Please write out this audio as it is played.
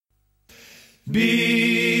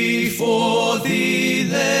Before thee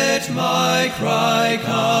let my cry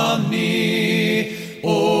come near,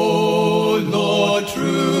 O Lord,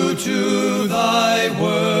 true to thy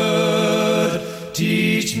word,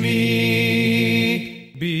 teach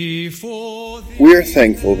me before thee. We are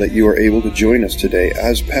thankful that you are able to join us today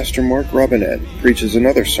as Pastor Mark Robinette preaches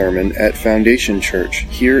another sermon at Foundation Church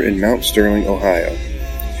here in Mount Sterling, Ohio.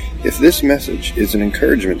 If this message is an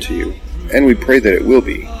encouragement to you, and we pray that it will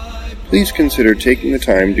be, please consider taking the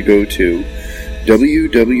time to go to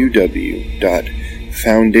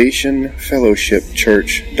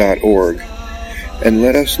www.foundationfellowshipchurch.org and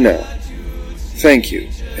let us know. Thank you,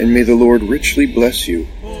 and may the Lord richly bless you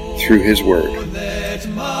through His Word. Let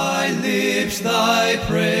my lips thy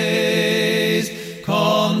praise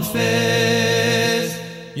confess.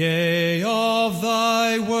 Yea, of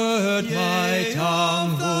thy word my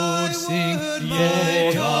tongue would sing. Yea,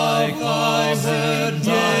 of thy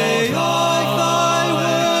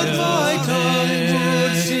word my tongue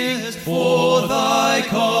would sing. For thy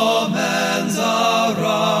commands are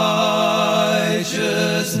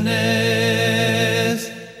righteousness.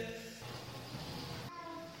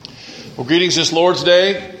 Well, greetings this Lord's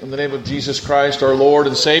Day in the name of Jesus Christ, our Lord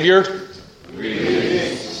and Savior.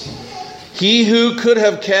 Greetings. He who could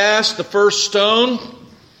have cast the first stone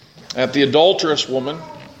at the adulterous woman,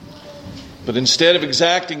 but instead of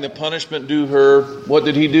exacting the punishment due her, what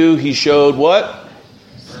did he do? He showed what?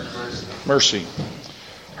 Mercy.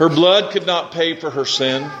 Her blood could not pay for her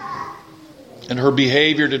sin, and her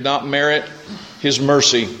behavior did not merit His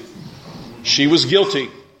mercy. She was guilty.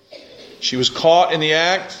 She was caught in the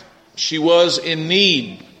act. She was in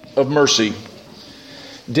need of mercy.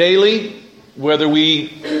 Daily, whether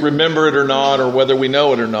we remember it or not, or whether we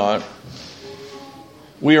know it or not,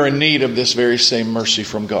 we are in need of this very same mercy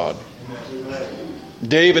from God.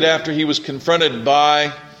 David, after he was confronted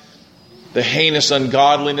by the heinous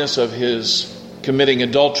ungodliness of his committing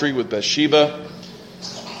adultery with Bathsheba,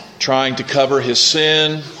 trying to cover his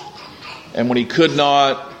sin, and when he could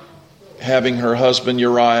not, having her husband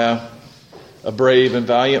Uriah, a brave and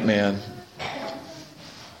valiant man,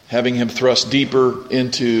 having him thrust deeper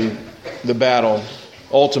into the battle,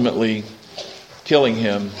 ultimately killing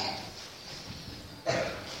him.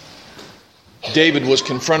 David was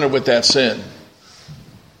confronted with that sin.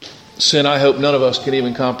 Sin I hope none of us can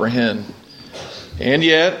even comprehend. And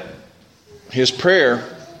yet, his prayer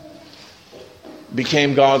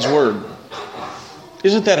became God's word.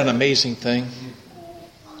 Isn't that an amazing thing?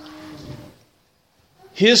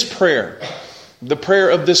 His prayer, the prayer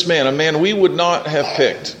of this man, a man we would not have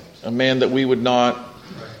picked, a man that we would not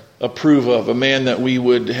approve of, a man that we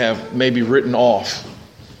would have maybe written off.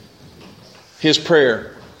 His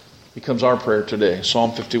prayer becomes our prayer today.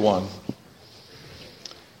 Psalm 51.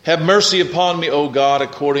 Have mercy upon me, O God,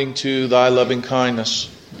 according to thy loving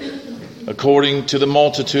kindness. According to the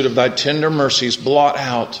multitude of thy tender mercies, blot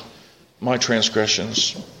out my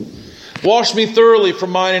transgressions. Wash me thoroughly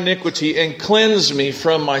from mine iniquity and cleanse me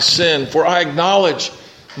from my sin. For I acknowledge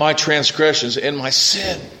my transgressions, and my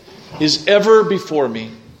sin is ever before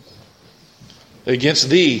me. Against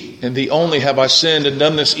thee and thee only have I sinned and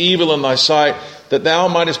done this evil in thy sight, that thou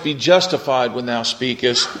mightest be justified when thou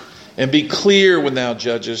speakest, and be clear when thou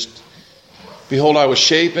judgest. Behold, I was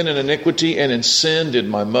shapen in iniquity, and in sin did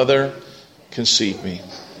my mother conceive me.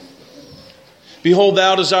 Behold,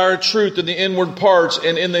 thou desire truth in the inward parts,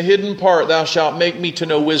 and in the hidden part thou shalt make me to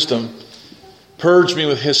know wisdom. Purge me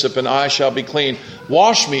with hyssop, and I shall be clean.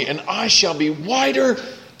 Wash me, and I shall be whiter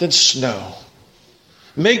than snow.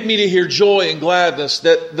 Make me to hear joy and gladness,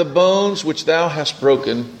 that the bones which thou hast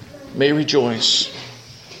broken may rejoice.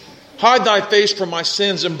 Hide thy face from my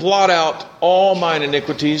sins, and blot out all mine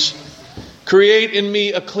iniquities. Create in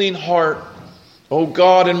me a clean heart, O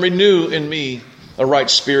God, and renew in me a right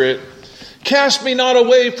spirit. Cast me not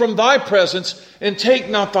away from thy presence, and take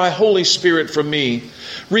not thy Holy Spirit from me.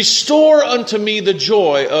 Restore unto me the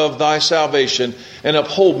joy of thy salvation, and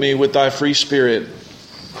uphold me with thy free spirit.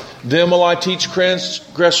 Then will I teach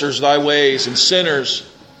transgressors thy ways, and sinners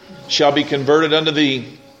shall be converted unto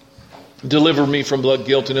thee. Deliver me from blood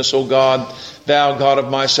guiltiness, O God, thou God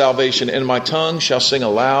of my salvation, and my tongue shall sing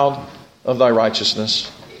aloud of thy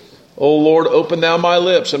righteousness. O Lord, open thou my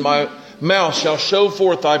lips, and my mouth shall show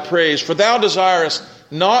forth thy praise. For thou desirest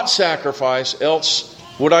not sacrifice, else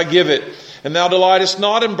would I give it. And thou delightest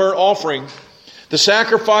not in burnt offering. The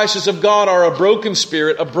sacrifices of God are a broken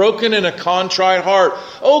spirit, a broken and a contrite heart.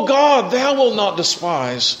 O God, thou wilt not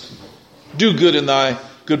despise. Do good in thy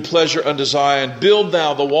good pleasure unto Zion. Build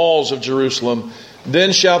thou the walls of Jerusalem.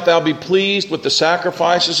 Then shalt thou be pleased with the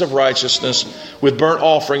sacrifices of righteousness, with burnt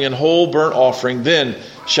offering and whole burnt offering. Then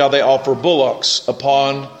shall they offer bullocks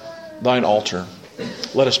upon thine altar.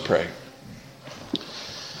 Let us pray.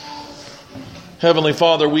 Heavenly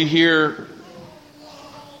Father, we hear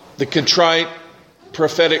the contrite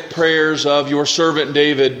prophetic prayers of your servant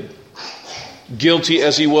David, guilty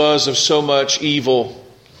as he was of so much evil,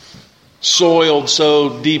 soiled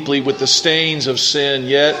so deeply with the stains of sin,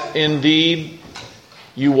 yet indeed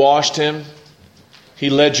you washed him. He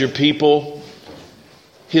led your people.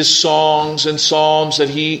 His songs and psalms that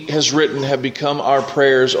he has written have become our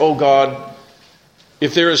prayers. Oh God,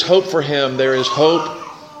 if there is hope for him, there is hope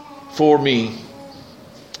for me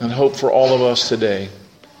and hope for all of us today.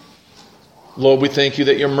 Lord, we thank you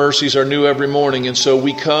that your mercies are new every morning, and so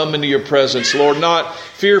we come into your presence, Lord, not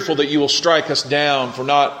fearful that you will strike us down for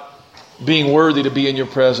not being worthy to be in your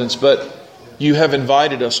presence, but you have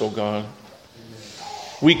invited us, oh God.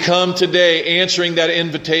 We come today answering that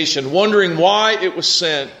invitation, wondering why it was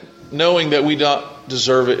sent, knowing that we don't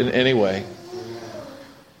deserve it in any way.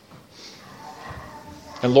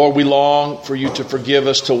 And Lord, we long for you to forgive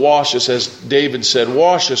us, to wash us, as David said,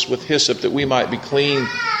 wash us with hyssop that we might be clean.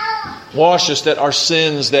 Wash us that our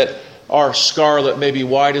sins that are scarlet may be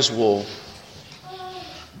white as wool.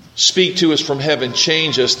 Speak to us from heaven.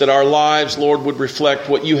 Change us that our lives, Lord, would reflect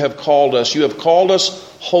what you have called us. You have called us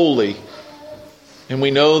holy. And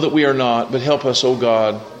we know that we are not. But help us, O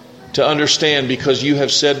God, to understand because you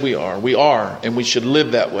have said we are. We are. And we should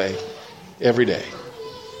live that way every day.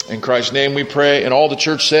 In Christ's name we pray. And all the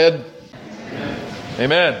church said,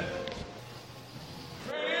 Amen. Amen.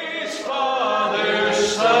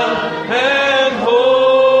 And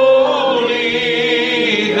Holy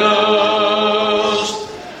Ghost.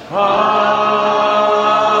 Amen.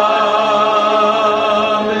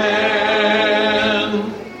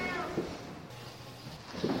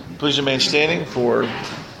 Please remain standing for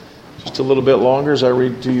just a little bit longer as I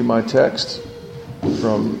read to you my text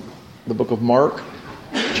from the book of Mark,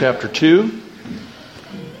 chapter 2,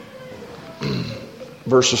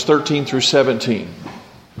 verses 13 through 17.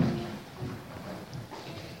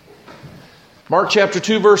 Mark chapter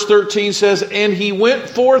 2 verse 13 says, And he went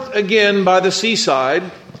forth again by the seaside,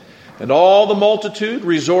 and all the multitude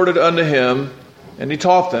resorted unto him, and he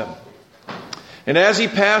taught them. And as he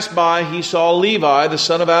passed by, he saw Levi, the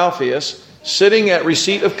son of Alphaeus, sitting at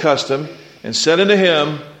receipt of custom, and said unto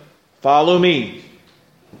him, Follow me.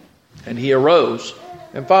 And he arose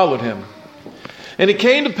and followed him. And it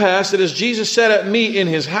came to pass that as Jesus sat at meat in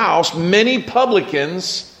his house, many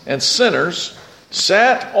publicans and sinners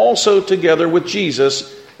sat also together with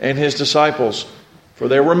Jesus and his disciples. For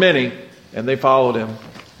there were many, and they followed him.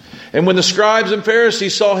 And when the scribes and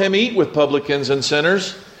Pharisees saw him eat with publicans and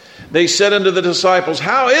sinners, they said unto the disciples,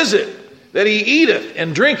 How is it that he eateth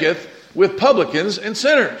and drinketh with publicans and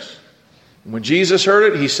sinners? And when Jesus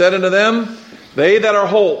heard it, he said unto them, They that are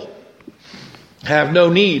whole have no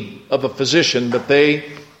need of a physician, but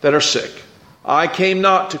they that are sick. I came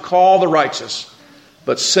not to call the righteous,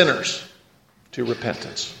 but sinners to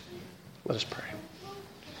repentance. Let us pray.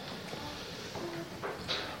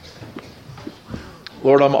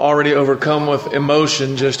 Lord, I'm already overcome with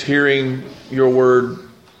emotion just hearing your word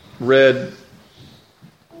read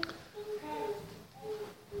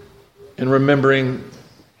and remembering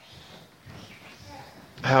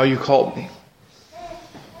how you called me.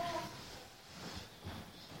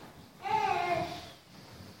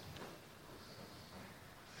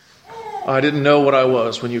 I didn't know what I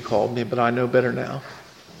was when you called me, but I know better now.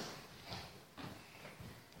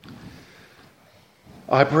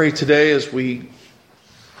 I pray today as we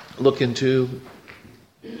look into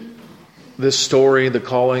this story, the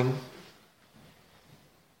calling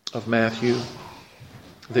of Matthew,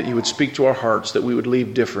 that you would speak to our hearts, that we would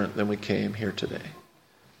leave different than we came here today.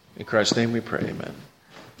 In Christ's name we pray, amen.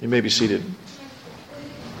 You may be seated.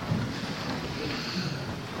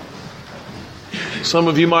 Some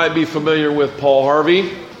of you might be familiar with Paul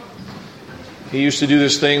Harvey. He used to do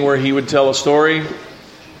this thing where he would tell a story,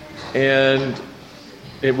 and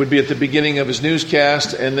it would be at the beginning of his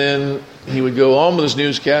newscast, and then he would go on with his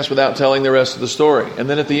newscast without telling the rest of the story. And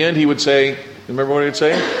then at the end he would say, remember what he would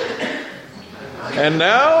say? And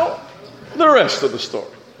now, the rest of the story,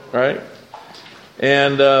 right?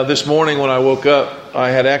 And this morning when I woke up,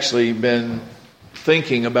 I had actually been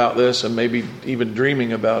thinking about this and maybe even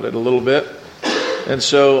dreaming about it a little bit. And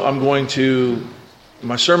so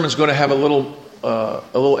my sermon's going to have a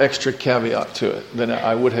little extra caveat to it than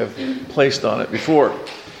I would have placed on it before.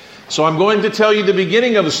 So I'm going to tell you the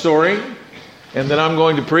beginning of the story, and then I'm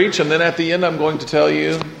going to preach, and then at the end I'm going to tell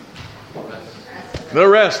you the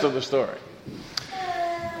rest of the story.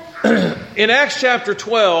 In Acts chapter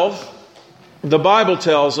 12, the Bible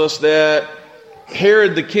tells us that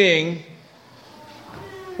Herod the king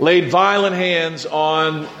laid violent hands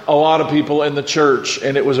on a lot of people in the church,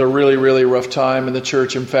 and it was a really, really rough time in the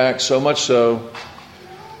church. In fact, so much so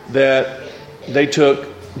that they took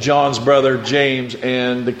John's brother James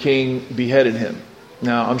and the king beheaded him.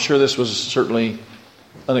 Now, I'm sure this was certainly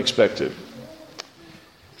unexpected.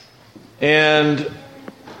 And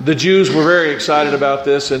the Jews were very excited about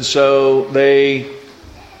this, and so the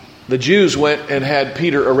Jews went and had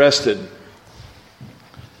Peter arrested.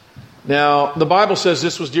 Now, the Bible says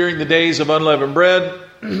this was during the days of unleavened bread,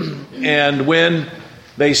 and when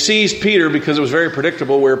they seized Peter, because it was very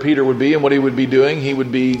predictable where Peter would be and what he would be doing, he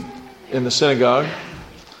would be in the synagogue.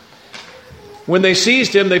 When they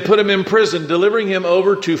seized him, they put him in prison, delivering him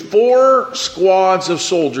over to 4 squads of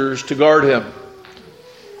soldiers to guard him,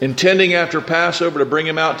 intending after Passover to bring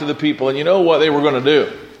him out to the people. And you know what they were going to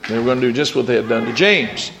do? They were going to do just what they had done to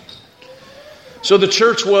James. So the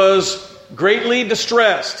church was greatly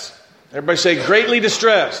distressed. Everybody say, greatly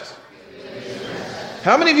distressed.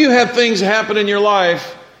 How many of you have things happen in your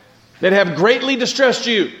life that have greatly distressed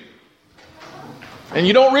you? And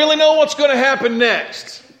you don't really know what's going to happen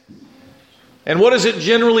next. And what does it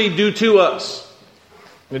generally do to us?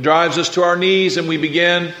 It drives us to our knees and we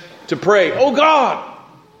begin to pray. Oh God!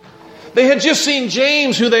 They had just seen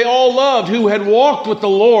James, who they all loved, who had walked with the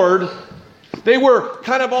Lord. They were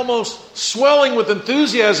kind of almost swelling with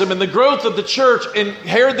enthusiasm in the growth of the church. And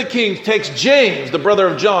Herod the king takes James, the brother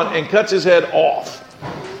of John, and cuts his head off.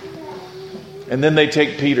 And then they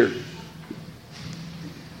take Peter.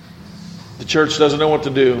 The church doesn't know what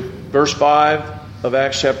to do. Verse 5 of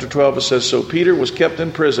Acts chapter 12, it says, so Peter was kept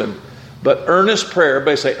in prison, but earnest prayer,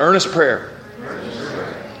 everybody say earnest prayer,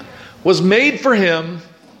 was made for him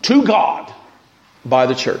to God by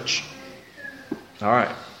the church. All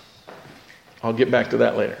right. I'll get back to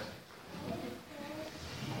that later.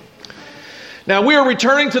 Now we are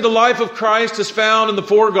returning to the life of Christ as found in the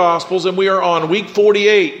 4 Gospels, and we are on week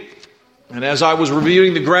 48. And as I was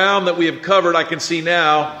reviewing the ground that we have covered, I can see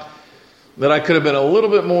now that I could have been a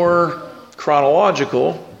little bit more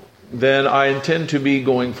chronological than I intend to be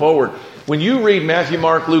going forward. When you read Matthew,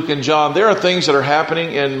 Mark, Luke, and John, there are things that are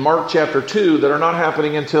happening in Mark chapter 2 that are not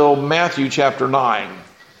happening until Matthew chapter 9.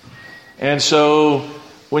 And so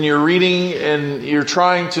when you're reading and you're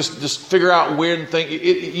trying to just figure out when things,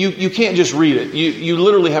 you can't just read it. You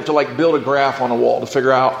literally have to like build a graph on a wall to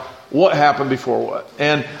figure out what happened before what.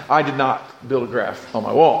 And I did not build a graph on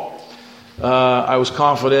my wall. I was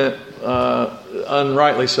confident,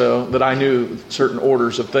 unrightly so, that I knew certain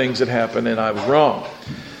orders of things that happened, and I was wrong.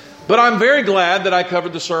 But I'm very glad that I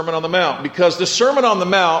covered the Sermon on the Mount, because the Sermon on the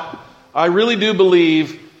Mount, I really do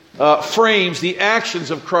believe, frames the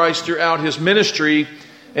actions of Christ throughout his ministry,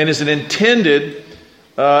 and is intended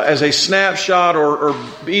as a snapshot, or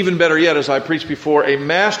even better yet, as I preached before, a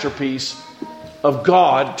masterpiece of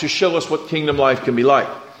God to show us what kingdom life can be like.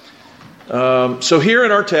 So here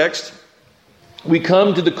in our text, we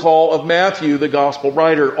come to the call of Matthew, the gospel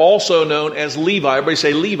writer, also known as Levi. Everybody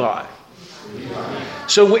say Levi.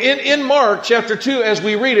 So in Mark chapter 2, as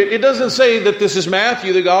we read it, it doesn't say that this is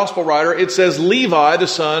Matthew, the gospel writer. It says Levi, the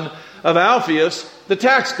son of Alphaeus, the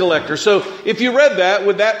tax collector. So if you read that,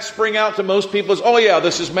 would that spring out to most people as, oh yeah,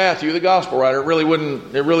 this is Matthew, the gospel writer? It really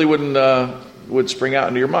wouldn't would spring out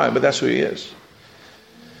into your mind, but that's who he is.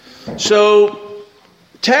 So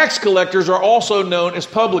tax collectors are also known as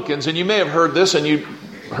publicans, and you may have heard this, and you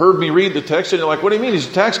heard me read the text, and you're like, what do you mean he's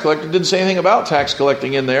a tax collector? Didn't say anything about tax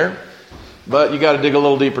collecting in there. But you got to dig a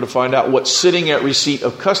little deeper to find out what sitting at receipt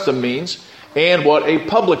of custom means and what a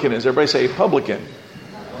publican is. Everybody say a publican.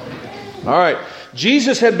 All right.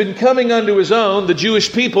 Jesus had been coming unto his own, the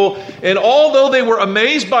Jewish people, and although they were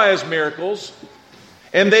amazed by his miracles,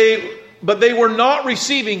 but they were not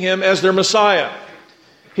receiving him as their Messiah.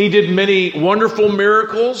 He did many wonderful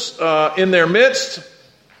miracles in their midst,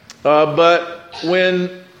 but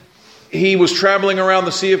when he was traveling around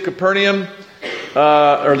the Sea of Capernaum,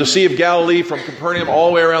 or the Sea of Galilee, from Capernaum all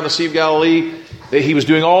the way around the Sea of Galilee, he was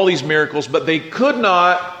doing all these miracles, but they could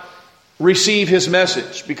not receive his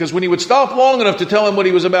message, because when he would stop long enough to tell them what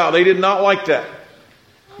he was about, they did not like that.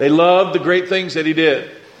 They loved the great things that he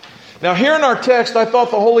did. Now here in our text, I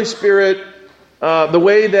thought the Holy Spirit, the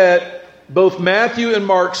way that both Matthew and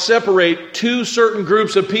Mark separate 2 certain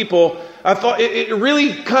groups of people, I thought it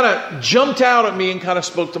really kind of jumped out at me and kind of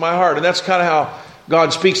spoke to my heart. And that's kind of how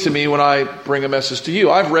God speaks to me when I bring a message to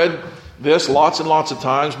you. I've read this lots and lots of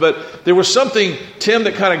times, but there was something, Tim,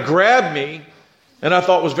 that kind of grabbed me and I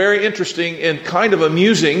thought was very interesting and kind of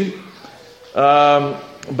amusing.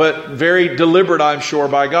 but very deliberate, I'm sure,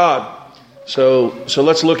 by God. So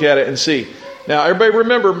let's look at it and see. Now, everybody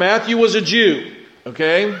remember, Matthew was a Jew,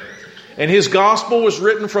 okay? And his gospel was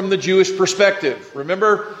written from the Jewish perspective.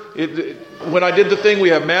 Remember, when I did the thing, we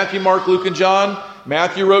have Matthew, Mark, Luke, and John.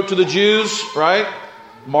 Matthew wrote to the Jews, right?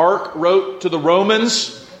 Mark wrote to the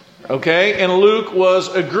Romans, okay? And Luke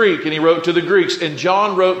was a Greek, and he wrote to the Greeks. And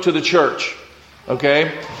John wrote to the church,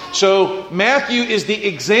 okay? So Matthew is the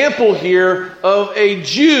example here of a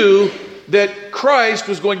Jew that Christ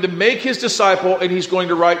was going to make his disciple, and he's going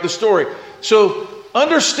to write the story. So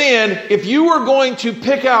understand, if you were going to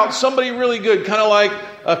pick out somebody really good, kind of like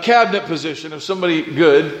a cabinet position of somebody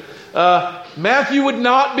good, Matthew would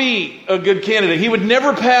not be a good candidate. He would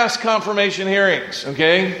never pass confirmation hearings,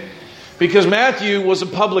 okay? Because Matthew was a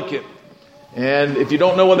publican. And if you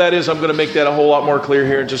don't know what that is, I'm going to make that a whole lot more clear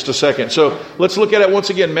here in just a second. So let's look at it once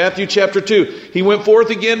again. Matthew chapter 2. He went forth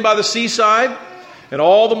again by the seaside, and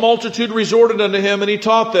all the multitude resorted unto him, and he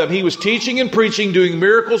taught them. He was teaching and preaching, doing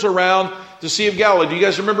miracles around the Sea of Galilee. Do you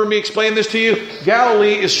guys remember me explaining this to you?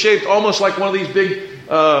 Galilee is shaped almost like one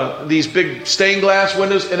of these big stained glass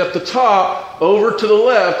windows, and at the top, over to the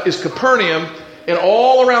left, is Capernaum, and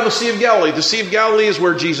all around the Sea of Galilee. The Sea of Galilee is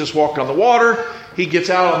where Jesus walked on the water. He gets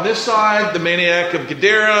out on this side, the maniac of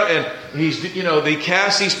Gadara, and they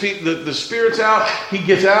cast these people, the spirits out. He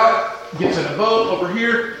gets out, gets in a boat over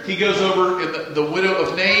here. He goes over, and the widow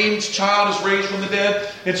of Nain's child is raised from the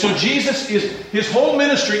dead. And so his whole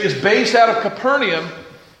ministry is based out of Capernaum,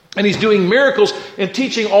 and he's doing miracles and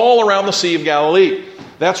teaching all around the Sea of Galilee.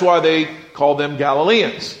 That's why they called them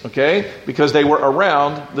Galileans, okay? Because they were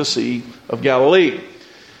around the Sea of Galilee.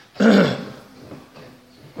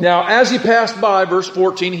 Now, as he passed by, verse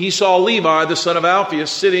 14, he saw Levi, the son of Alphaeus,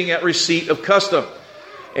 sitting at receipt of custom.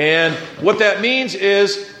 And what that means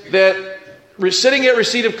is that sitting at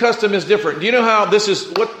receipt of custom is different. Do you know how this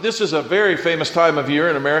is a very famous time of year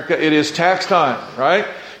in America? It is tax time, right?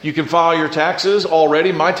 You can file your taxes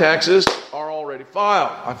already. My taxes are already filed.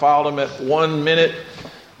 I filed them at 1 minute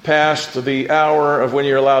past the hour of when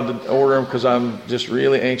you're allowed to order them, because I'm just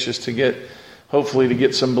really anxious to hopefully to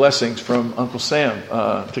get some blessings from Uncle Sam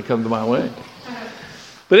to come to my way.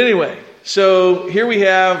 But anyway, so here we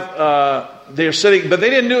have, they're sitting, but they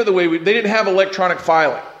didn't do it the way they didn't have electronic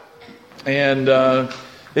filing. And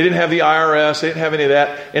they didn't have the IRS, they didn't have any of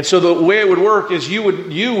that. And so the way it would work is you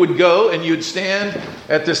would go and you'd stand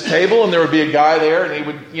at this table, and there would be a guy there,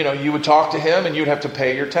 and you would talk to him, and you'd have to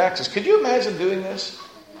pay your taxes. Could you imagine doing this?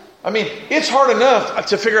 I mean, it's hard enough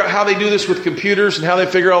to figure out how they do this with computers and how they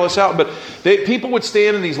figure all this out. But people would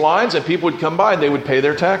stand in these lines, and people would come by, and they would pay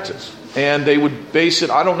their taxes. And they would base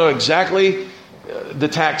it, I don't know exactly the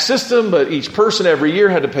tax system, but each person every year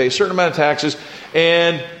had to pay a certain amount of taxes.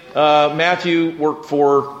 And Matthew worked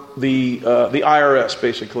for the IRS,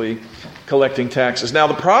 basically, collecting taxes. Now,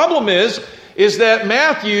 the problem is that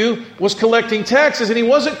Matthew was collecting taxes, and he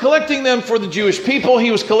wasn't collecting them for the Jewish people.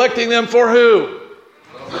 He was collecting them for who?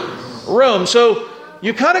 Rome. So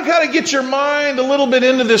you kind of got to get your mind a little bit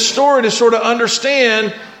into this story to sort of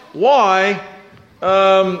understand why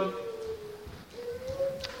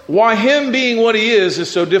him being what he is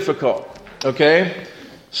so difficult. Okay?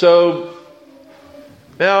 So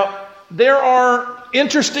now there are,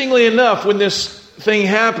 interestingly enough, when this thing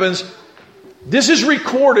happens, this is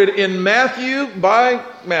recorded in Matthew by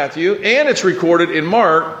Matthew, and it's recorded in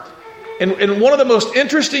Mark. And one of the most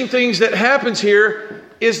interesting things that happens here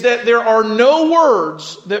is that there are no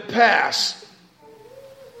words that pass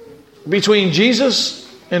between Jesus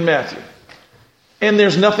and Matthew. And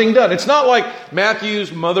there's nothing done. It's not like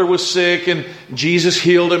Matthew's mother was sick and Jesus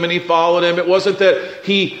healed him and he followed him. It wasn't that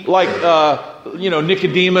he,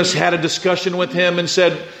 Nicodemus had a discussion with him and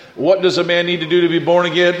said, what does a man need to do to be born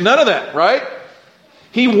again? None of that, right?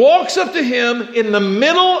 He walks up to him in the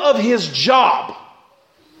middle of his job.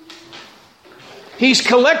 He's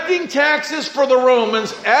collecting taxes for the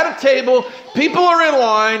Romans at a table. People are in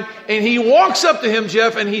line, and he walks up to him,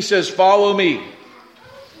 Jeff, and he says, "Follow me."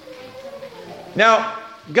 Now,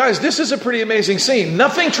 guys, this is a pretty amazing scene.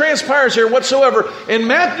 Nothing transpires here whatsoever. And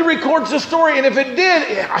Matthew records the story, and if it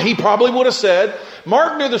did, he probably would have said.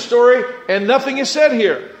 Mark knew the story, and nothing is said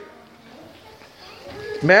here.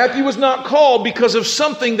 Matthew was not called because of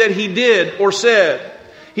something that he did or said.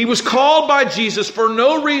 He was called by Jesus for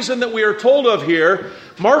no reason that we are told of here.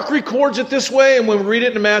 Mark records it this way, and when we read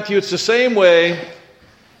it in Matthew, it's the same way,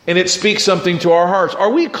 and it speaks something to our hearts. Are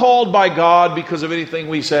we called by God because of anything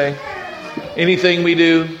we say? Anything we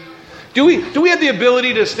do? Do we have the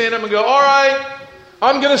ability to stand up and go, all right,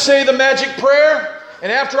 I'm going to say the magic prayer,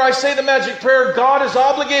 and after I say the magic prayer, God is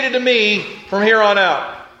obligated to me from here on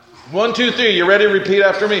out? 1, 2, 3. You ready? Repeat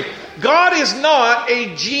after me. God is not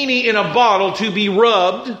a genie in a bottle to be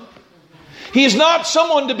rubbed. He is not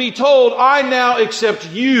someone to be told, I now accept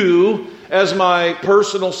you as my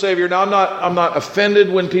personal Savior. Now, I'm not offended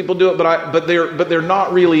when people do it, but they're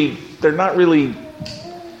not really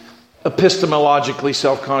epistemologically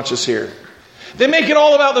self-conscious here. They make it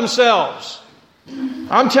all about themselves.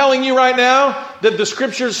 I'm telling you right now that the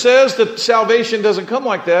Scripture says that salvation doesn't come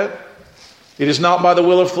like that. It is not by the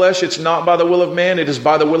will of flesh. It's not by the will of man. It is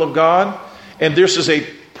by the will of God. And this is a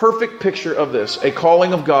perfect picture of this, a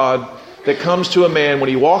calling of God that comes to a man when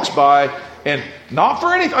he walks by, and not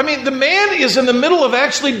for anything. I mean, the man is in the middle of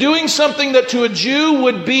actually doing something that to a Jew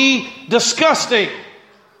would be disgusting.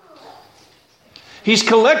 He's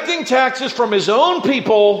collecting taxes from his own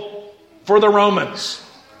people for the Romans.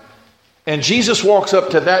 And Jesus walks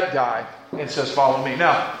up to that guy and says, follow me.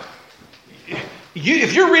 Now,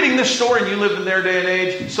 if you're reading this story and you lived in their day and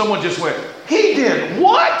age, someone just went, he did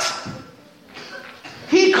what?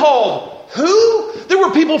 He called who? There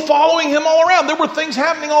were people following him all around. There were things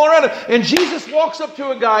happening all around him. And Jesus walks up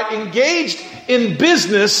to a guy engaged in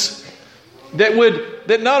business that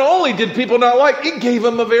not only did people not like, it gave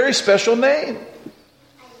him a very special name.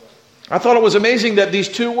 I thought it was amazing that these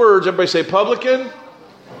two words, everybody say publican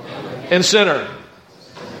and sinner.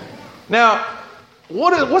 Now,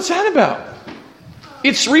 what's that about?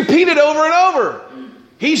 It's repeated over and over.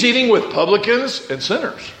 He's eating with publicans and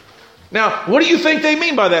sinners. Now, what do you think they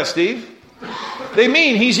mean by that, Steve? They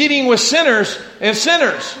mean he's eating with sinners and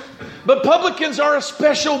sinners. But publicans are a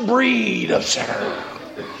special breed of sinner.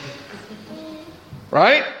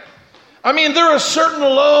 Right? I mean, there is a certain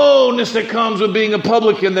lowness that comes with being a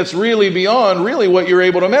publican that's really beyond really what you're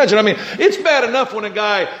able to imagine. I mean, it's bad enough when a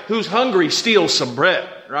guy who's hungry steals some bread,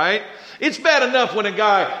 right? It's bad enough when a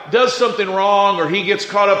guy does something wrong or he gets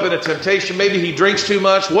caught up in a temptation. Maybe he drinks too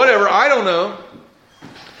much, whatever, I don't know.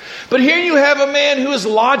 But here you have a man who is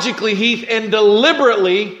logically, Heath, and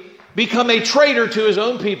deliberately become a traitor to his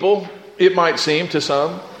own people, it might seem to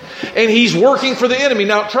some. And he's working for the enemy.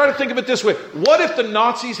 Now, try to think of it this way. What if the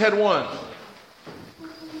Nazis had won?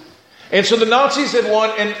 And so the Nazis had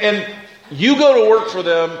won, and you go to work for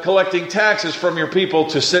them collecting taxes from your people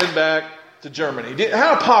to send back to Germany.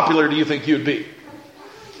 How popular do you think you'd be?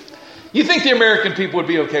 You think the American people would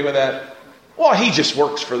be okay with that? Well, he just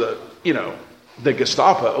works for the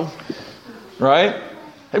Gestapo, right?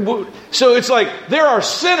 So it's like there are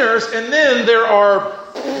sinners, and then there are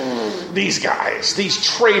these guys, these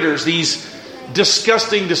traitors, these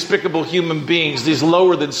disgusting, despicable human beings, these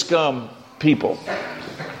lower than scum people.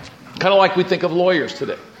 Kind of like we think of lawyers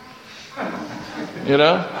today. You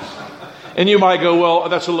know? And you might go, well,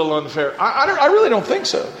 that's a little unfair. I really don't think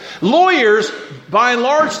so. Lawyers, by and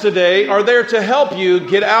large today, are there to help you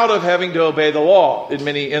get out of having to obey the law in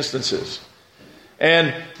many instances.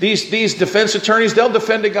 And these defense attorneys, they'll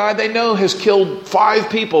defend a guy they know has killed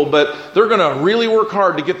 5 people, but they're going to really work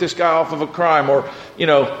hard to get this guy off of a crime. Or,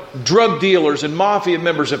 drug dealers and mafia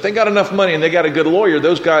members, if they got enough money and they got a good lawyer,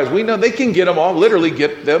 those guys, we know they can get them off, literally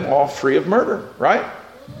get them off free of murder, right?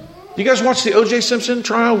 You guys watch the O.J. Simpson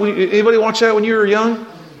trial? Anybody watch that when you were young?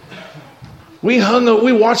 We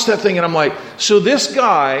watched that thing, and I'm like, so this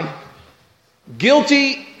guy,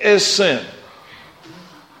 guilty as sin,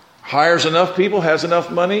 hires enough people, has enough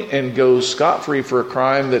money, and goes scot-free for a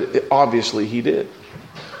crime that obviously he did.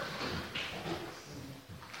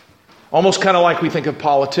 Almost kind of like we think of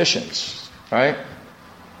politicians, right?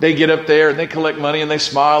 They get up there and they collect money and they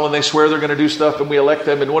smile and they swear they're going to do stuff, and we elect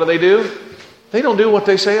them, and what do? They don't do what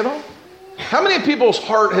they say at all. How many people's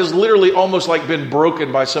heart has literally almost like been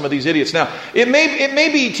broken by some of these idiots? Now, it may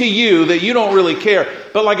be to you that you don't really care,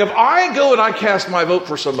 but like if I go and I cast my vote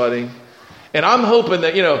for somebody, and I'm hoping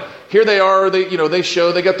that, here they are,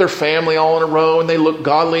 they got their family all in a row, and they look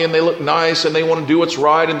godly and they look nice and they want to do what's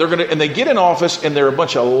right, and they get in office and they're a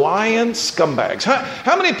bunch of lying scumbags.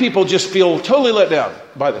 How many people just feel totally let down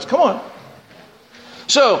by this? Come on.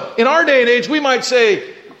 So, in our day and age, we might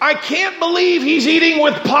say, I can't believe he's eating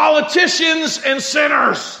with politicians and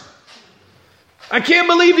sinners. I can't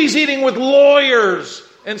believe he's eating with lawyers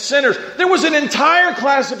and sinners. There was an entire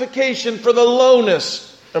classification for the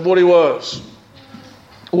lowness of what he was.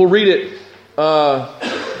 We'll read it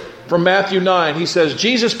from Matthew 9. He says,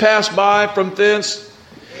 Jesus passed by from thence.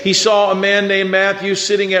 He saw a man named Matthew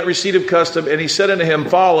sitting at receipt of custom, and he said unto him,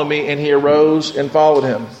 follow me. And he arose and followed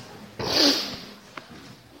him.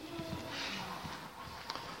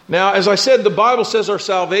 Now, as I said, the Bible says our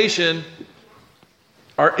salvation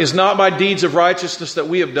is not by deeds of righteousness that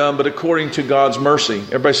we have done, but according to God's mercy.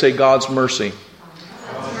 Everybody say God's mercy.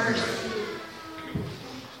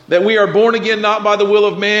 That we are born again not by the will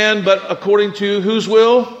of man, but according to whose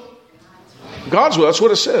will? God's will. That's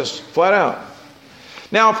what it says, flat out.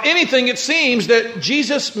 Now, if anything, it seems that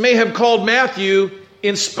Jesus may have called Matthew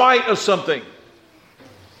in spite of something.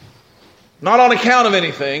 Not on account of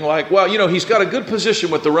anything, like, well, he's got a good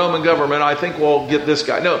position with the Roman government. I think we'll get this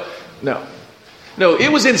guy. No,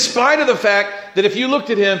 it was in spite of the fact that if you looked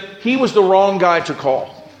at him, he was the wrong guy to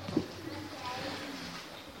call.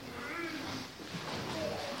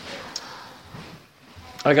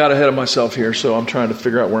 I got ahead of myself here, so I'm trying to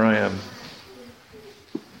figure out where I am.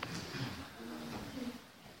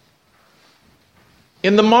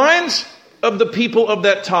 In the minds of the people of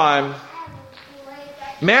that time,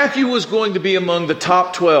 Matthew was going to be among the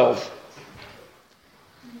top 12.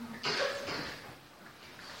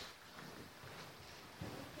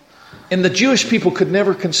 And the Jewish people could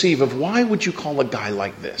never conceive of, why would you call a guy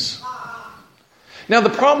like this? Now, the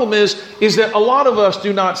problem is that a lot of us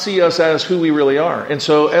do not see us as who we really are. And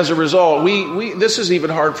so, as a result, this is even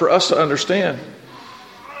hard for us to understand.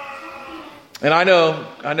 And I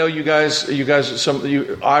know you guys, some of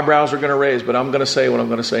you eyebrows are going to raise, but I'm going to say what I'm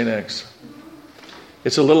going to say next.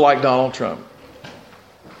 It's a little like Donald Trump.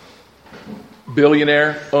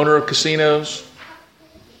 Billionaire, owner of casinos,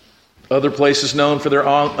 other places known for their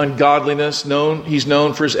ungodliness. He's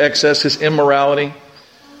known for his excess, his immorality.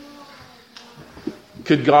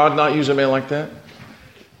 Could God not use a man like that?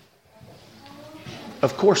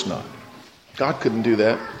 Of course not. God couldn't do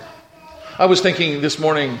that. I was thinking this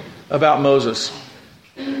morning about Moses.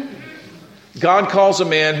 God calls a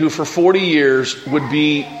man who for 40 years would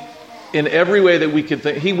be, in every way that we could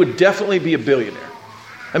think, he would definitely be a billionaire.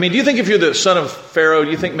 I mean, do you think if you're the son of Pharaoh, do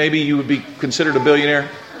you think maybe you would be considered a billionaire?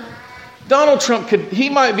 Donald Trump he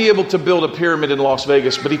might be able to build a pyramid in Las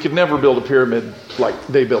Vegas, but he could never build a pyramid like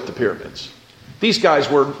they built the pyramids. These guys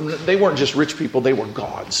they weren't just rich people, they were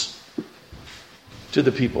gods to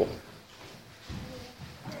the people.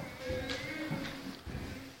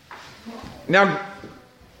 Now,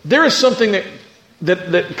 there is something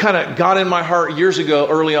that kind of got in my heart years ago,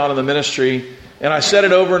 early on in the ministry, and I said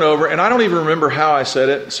it over and over, and I don't even remember how I said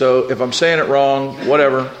it, so if I'm saying it wrong,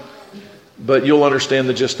 whatever, but you'll understand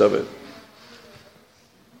the gist of it.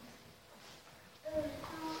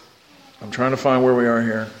 I'm trying to find where we are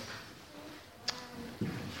here.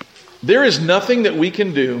 There is nothing that we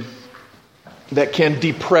can do that can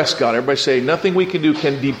depress God. Everybody say, nothing we can do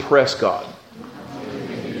can depress God.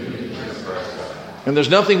 And there's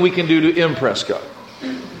nothing we can do to impress God.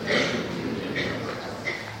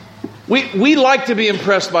 We like to be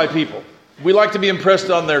impressed by people. We like to be impressed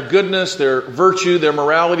on their goodness, their virtue, their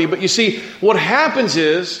morality. But you see, what happens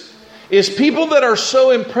is people that are so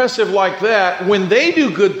impressive like that, when they do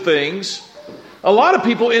good things, a lot of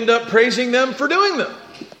people end up praising them for doing them.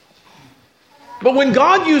 But when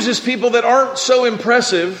God uses people that aren't so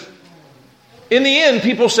impressive, in the end,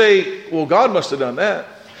 people say, well, God must have done that.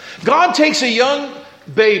 God takes a young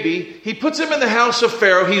baby, he puts him in the house of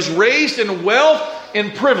Pharaoh, he's raised in wealth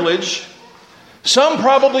and privilege. Some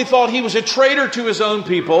probably thought he was a traitor to his own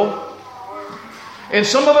people. And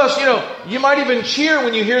some of us, you might even cheer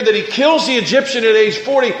when you hear that he kills the Egyptian at age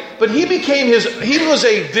 40, but he was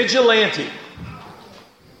a vigilante.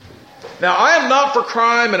 Now, I am not for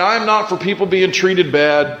crime and I am not for people being treated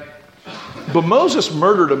bad, but Moses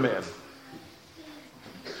murdered a man.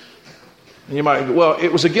 And you might, well,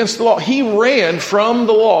 it was against the law. He ran from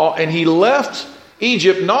the law and he left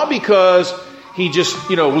Egypt, not because he just,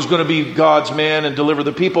 was going to be God's man and deliver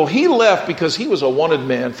the people. He left because he was a wanted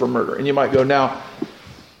man for murder. And you might go, now,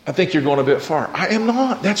 I think you're going a bit far. I am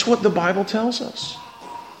not. That's what the Bible tells us.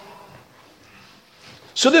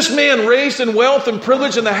 So this man raised in wealth and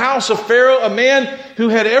privilege in the house of Pharaoh, a man who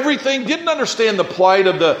had everything, didn't understand the plight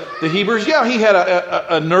of the Hebrews. Yeah, he had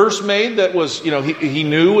a nursemaid that was, he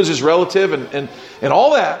knew was his relative and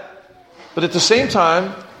all that. But at the same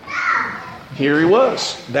time, here he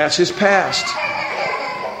was. That's his past.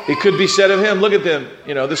 It could be said of him, look at them.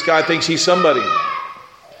 This guy thinks he's somebody.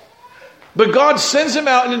 But God sends him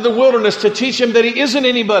out into the wilderness to teach him that he isn't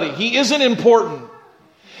anybody. He isn't important.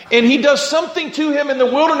 And he does something to him in the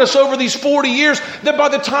wilderness over these 40 years that by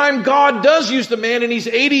the time God does use the man and he's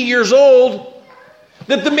 80 years old,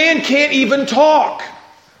 that the man can't even talk.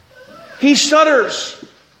 He stutters.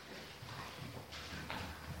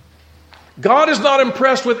 God is not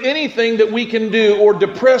impressed with anything that we can do or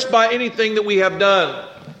depressed by anything that we have done.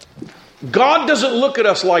 God doesn't look at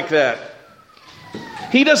us like that.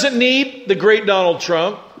 He doesn't need the great Donald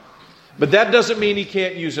Trump, but that doesn't mean he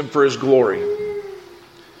can't use him for his glory.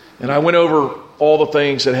 And I went over all the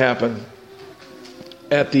things that happened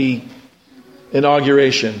at the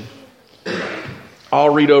inauguration.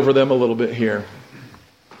 I'll read over them a little bit here.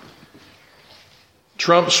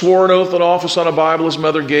 Trump swore an oath of office on a Bible his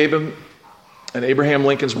mother gave him, and Abraham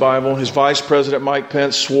Lincoln's Bible. His Vice President Mike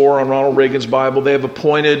Pence swore on Ronald Reagan's Bible. They have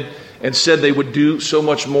appointed and said they would do so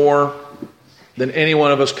much more than any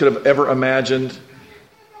one of us could have ever imagined.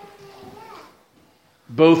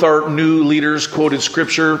 Both our new leaders quoted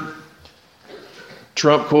Scripture.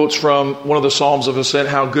 Trump quotes from one of the Psalms of Ascent,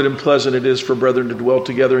 how good and pleasant it is for brethren to dwell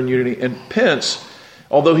together in unity. And Pence,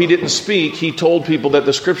 although he didn't speak, he told people that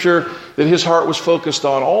the Scripture that his heart was focused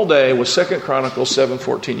on all day was 2 Chronicles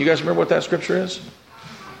 7:14. You guys remember what that Scripture is?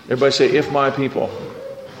 Everybody say, if my people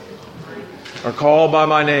are called by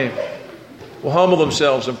my name, will humble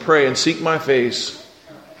themselves and pray and seek my face,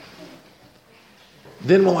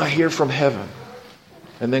 then will I hear from heaven.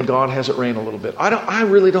 And then God has it rain a little bit. I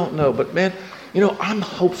really don't know. But man, I'm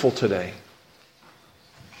hopeful today.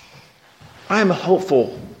 I am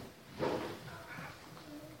hopeful.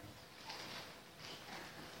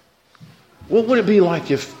 What would it be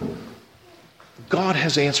like if God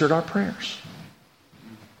has answered our prayers?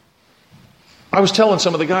 I was telling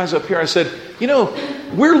some of the guys up here, I said,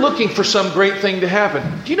 we're looking for some great thing to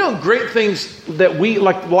happen. Do you know great things that we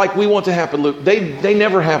like we want to happen, Luke? They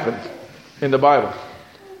never happened in the Bible.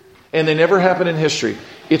 And they never happen in history.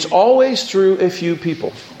 It's always through a few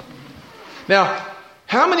people. Now,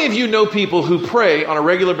 how many of you know people who pray on a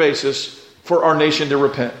regular basis for our nation to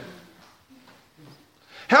repent?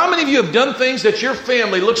 How many of you have done things that your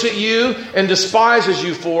family looks at you and despises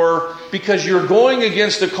you for because you're going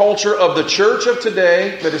against the culture of the church of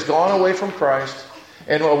today that has gone away from Christ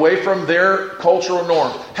and away from their cultural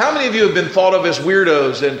norms? How many of you have been thought of as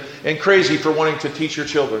weirdos and crazy for wanting to teach your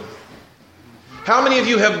children? How many of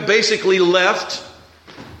you have basically left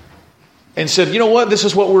and said, you know what, this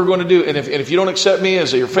is what we're going to do. And if you don't accept me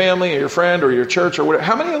as your family or your friend or your church or whatever,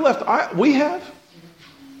 how many have left? We have.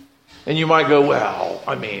 And you might go, well,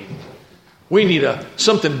 we need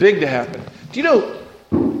something big to happen. Do you know,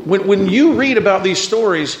 when you read about these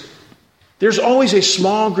stories, there's always a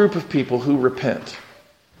small group of people who repent,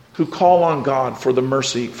 who call on God for the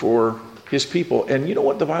mercy for His people. And you know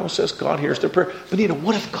what the Bible says? God hears their prayer. But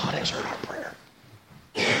what if God has heard our prayer?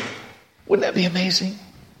 Wouldn't that be amazing?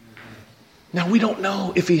 Now, we don't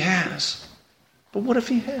know if He has. But what if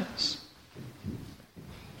He has?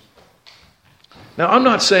 Now, I'm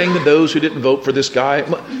not saying that those who didn't vote for this guy,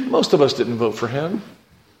 most of us didn't vote for him.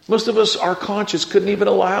 Most of us, our conscience couldn't even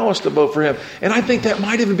allow us to vote for him. And I think that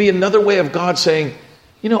might even be another way of God saying,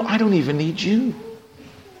 I don't even need you.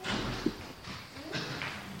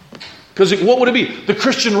 Because what would it be? The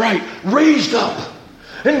Christian right raised up.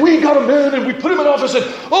 And we got a man and we put him in office and,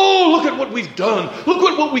 look at what we've done. Look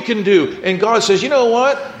at what we can do. And God says, you know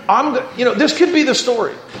what? This could be the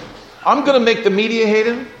story. I'm going to make the media hate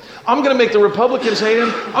him. I'm going to make the Republicans hate him.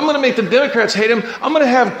 I'm going to make the Democrats hate him. I'm going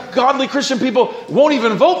to have godly Christian people won't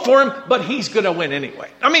even vote for him, but he's going to win anyway.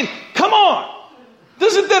 Come on.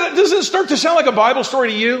 Doesn't it start to sound like a Bible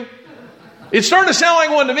story to you? It's starting to sound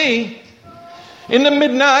like one to me. In the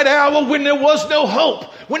midnight hour when there was no hope,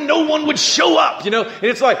 when no one would show up, and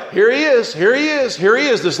it's like, here he is,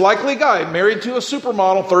 this likely guy married to a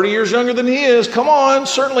supermodel 30 years younger than he is. Come on,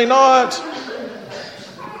 certainly not.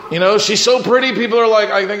 She's so pretty, people are like,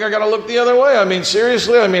 I think I got to look the other way.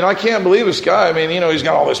 Seriously, I can't believe this guy. He's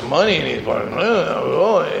got all this money and he's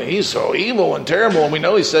like, he's so evil and terrible. And we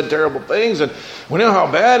know he said terrible things and we know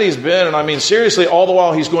how bad he's been. And seriously, all the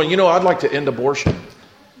while he's going, I'd like to end abortion.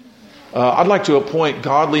 I'd like to appoint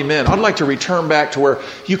godly men. I'd like to return back to where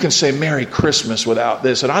you can say Merry Christmas without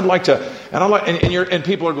this. And I'd like to, and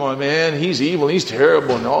people are going, man, he's evil, he's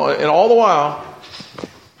terrible. And all the while,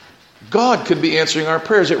 God could be answering our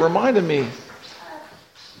prayers. It reminded me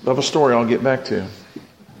of a story I'll get back to.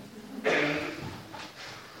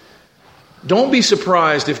 Don't be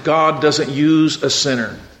surprised if God doesn't use a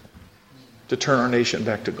sinner to turn our nation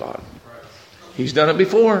back to God. He's done it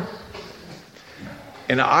before.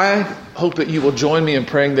 And I hope that you will join me in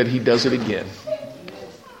praying that He does it again.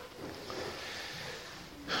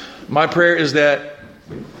 My prayer is that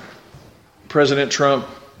President Trump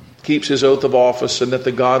keeps his oath of office and that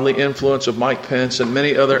the godly influence of Mike Pence and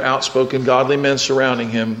many other outspoken godly men surrounding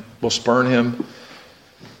him will spurn him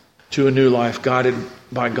to a new life guided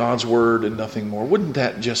by God's word and nothing more. Wouldn't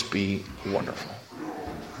that just be wonderful?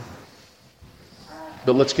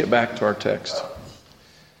 But let's get back to our text.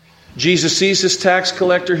 Jesus sees this tax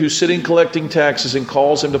collector who's sitting collecting taxes and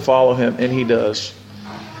calls him to follow him, and he does.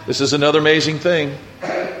 This is another amazing thing.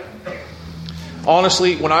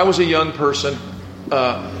 Honestly, when I was a young person,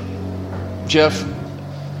 Jeff,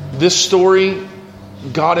 this story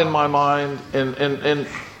got in my mind, and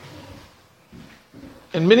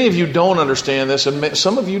And many of you don't understand this, and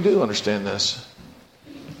some of you do understand this.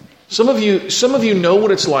 Some of you know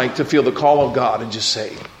what it's like to feel the call of God and just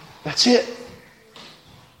say, that's it.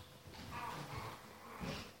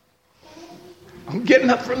 I'm getting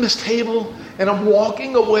up from this table and I'm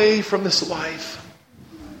walking away from this life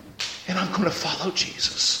and I'm going to follow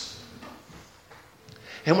Jesus.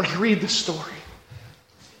 And when I read this story,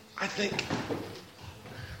 I think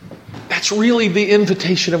that's really the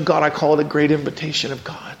invitation of God. I call it a great invitation of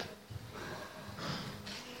God.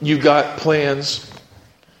 You've got plans.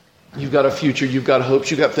 You've got a future. You've got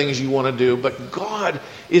hopes. You've got things you want to do. But God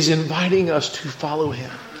is inviting us to follow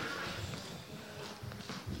Him.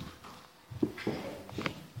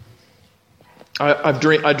 I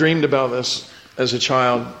dreamed about this as a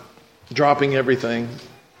child, dropping everything.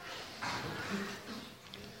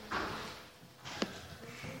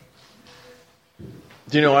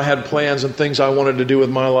 You know, I had plans and things I wanted to do with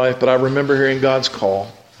my life, but I remember hearing God's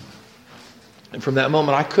call. And from that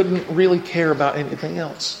moment, I couldn't really care about anything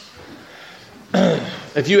else.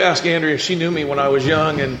 If you ask Andrea, she knew me when I was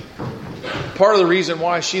young, and part of the reason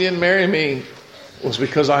why she didn't marry me was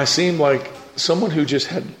because I seemed like someone who just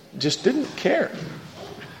didn't care.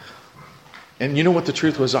 And you know what the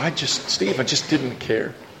truth was? I just didn't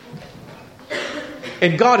care.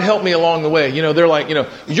 And God helped me along the way. You know, they're like, you know,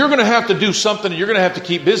 you're going to have to do something. You're going to have to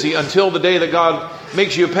keep busy until the day that God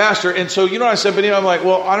makes you a pastor. And so, you know, I said, but I'm like,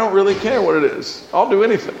 well, I don't really care what it is. I'll do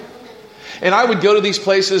anything. And I would go to these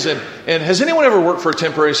places and has anyone ever worked for a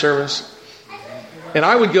temporary service? And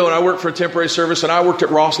I would go and I worked for a temporary service, and I worked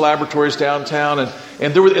at Ross Laboratories downtown.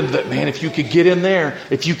 And there were, man, if you could get in there,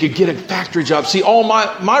 if you could get a factory job. See, all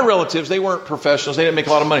my relatives, they weren't professionals. They didn't make a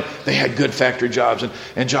lot of money. They had good factory jobs.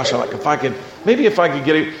 And Josh, I'm like, if I could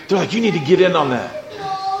get it. They're like, you need to get in on that.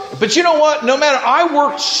 But you know what? No matter, I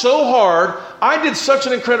worked so hard. I did such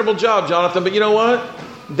an incredible job, Jonathan. But you know what?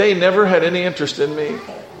 They never had any interest in me.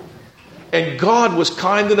 And God was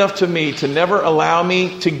kind enough to me to never allow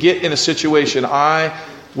me to get in a situation I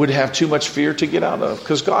would have too much fear to get out of,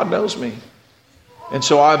 because God knows me. And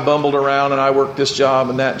so I bumbled around and I worked this job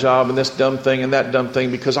and this dumb thing and that dumb thing,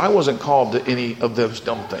 because I wasn't called to any of those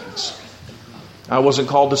dumb things. I wasn't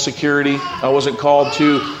called to security. I wasn't called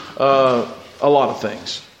to a lot of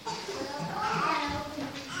things.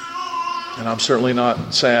 And I'm certainly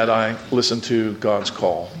not sad I listened to God's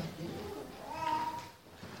call.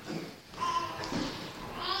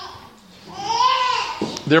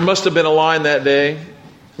 There must have been a line that day.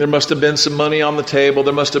 There must have been some money on the table.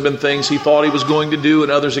 There must have been things he thought he was going to do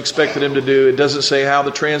and others expected him to do. It doesn't say how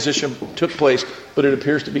the transition took place, but it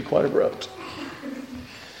appears to be quite abrupt.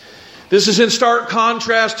 This is in stark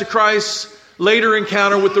contrast to Christ's later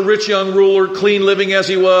encounter with the rich young ruler, clean living as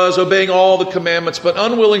he was, obeying all the commandments, but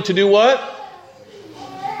unwilling to do what?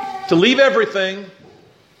 To leave everything,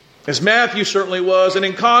 as Matthew certainly was. And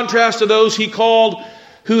in contrast to those he called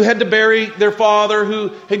who had to bury their father, who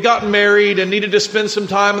had gotten married and needed to spend some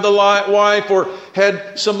time with the wife or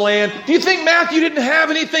had some land. Do you think Matthew didn't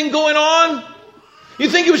have anything going on? You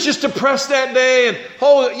think he was just depressed that day and,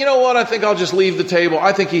 oh, you know what, I think I'll just leave the table.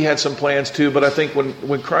 I think he had some plans too, but I think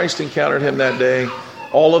when Christ encountered him that day,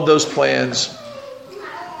 all of those plans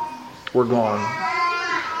were gone.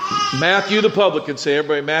 Matthew the publican, say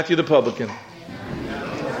everybody, Matthew the publican.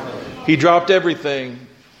 He dropped everything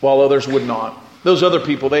while others would not. Those other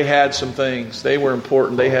people, they had some things. They were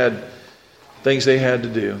important. They had things they had to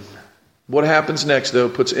do. What happens next, though,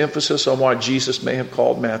 puts emphasis on why Jesus may have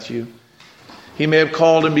called Matthew. He may have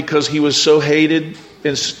called him because he was so hated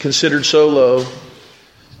and considered so low.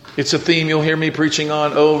 It's a theme you'll hear me preaching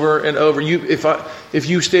on over and over. If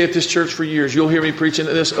you stay at this church for years, you'll hear me preaching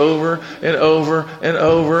this over and over and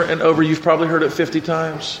over and over. You've probably heard it 50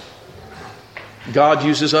 times. God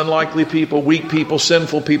uses unlikely people, weak people,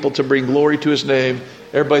 sinful people to bring glory to His name.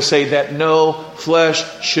 Everybody say that no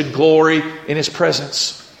flesh should glory in His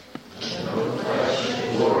presence. No flesh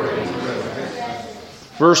should glory in His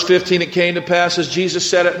presence. Verse 15, it came to pass as Jesus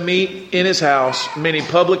sat at meat in His house, many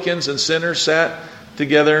publicans and sinners sat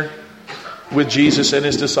together with Jesus and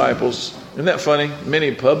His disciples. Isn't that funny?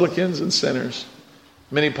 Many publicans and sinners.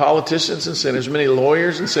 Many politicians and sinners. Many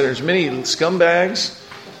lawyers and sinners. Many scumbags.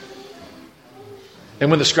 And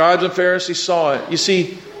when the scribes and Pharisees saw it, you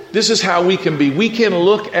see, this is how we can be. We can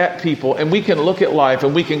look at people and we can look at life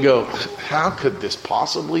and we can go, how could this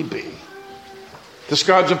possibly be? The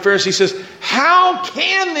scribes and Pharisees says, how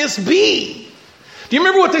can this be? Do you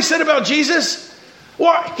remember what they said about Jesus?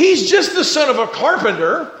 Well, He's just the son of a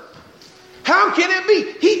carpenter. How can it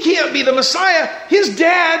be? He can't be the Messiah. His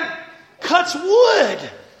dad cuts wood.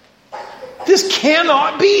 This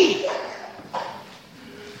cannot be.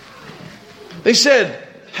 They said,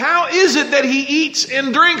 how is it that he eats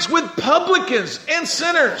and drinks with publicans and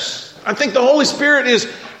sinners? I think the Holy Spirit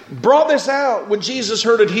brought this out. When Jesus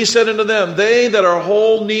heard it, he said unto them, they that are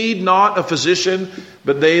whole need not a physician,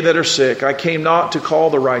 but they that are sick. I came not to call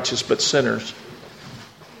the righteous, but sinners.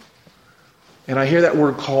 And I hear that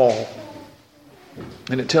word call.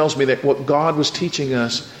 And it tells me that what God was teaching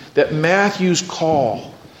us, that Matthew's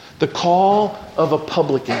call, the call of a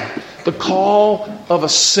publican, the call of a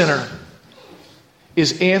sinner,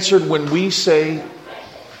 is answered when we say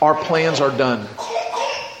our plans are done.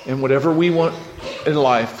 And whatever we want in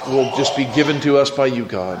life will just be given to us by you,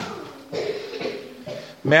 God.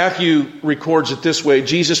 Matthew records it this way.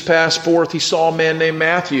 Jesus passed forth. He saw a man named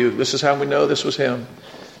Matthew. This is how we know this was him.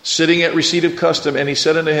 Sitting at receipt of custom. And he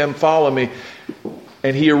said unto him, follow me.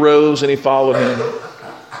 And he arose and he followed him.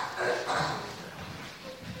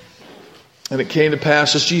 And it came to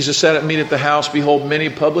pass, as Jesus sat at meat at the house, behold, many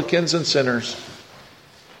publicans and sinners.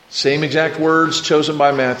 Same exact words chosen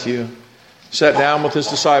by Matthew. Sat down with his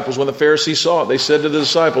disciples. When the Pharisees saw it, they said to the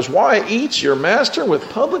disciples, why eats your master with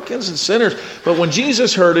publicans and sinners? But when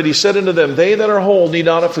Jesus heard it, he said unto them, they that are whole need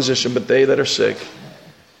not a physician, but they that are sick.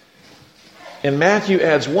 And Matthew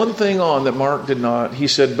adds one thing on that Mark did not. He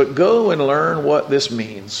said, but go and learn what this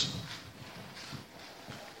means.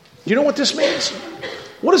 Do you know what this means?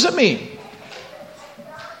 What does it mean?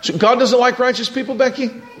 So God doesn't like righteous people,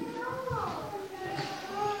 Becky?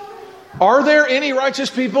 Are there any righteous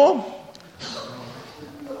people?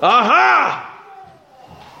 Aha!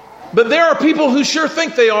 But there are people who sure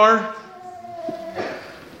think they are.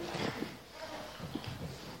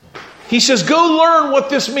 He says, go learn what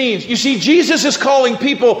this means. You see, Jesus is calling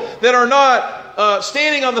people that are not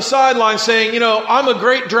standing on the sidelines saying, I'm a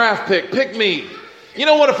great draft pick. Pick me. You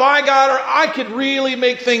know what? If I got her, I could really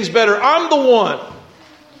make things better. I'm the one.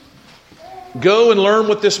 Go and learn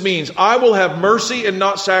what this means. I will have mercy and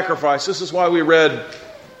not sacrifice. This is why we read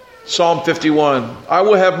Psalm 51. I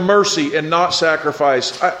will have mercy and not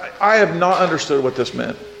sacrifice. I have not understood what this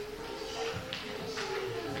meant.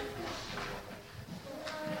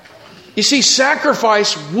 You see,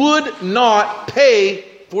 sacrifice would not pay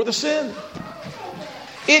for the sin.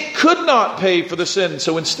 It could not pay for the sin.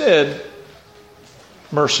 So instead,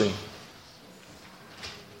 mercy.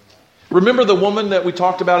 Remember the woman that we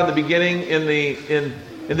talked about in the beginning, in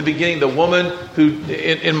the beginning, the woman who,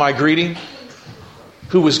 in my greeting,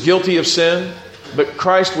 who was guilty of sin, but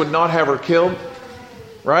Christ would not have her killed,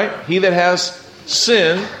 right? He that has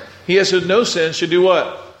sin, he has no sin, should do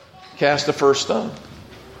what? Cast the first stone.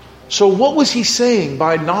 So what was he saying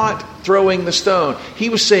by not throwing the stone? He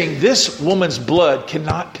was saying this woman's blood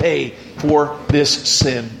cannot pay for this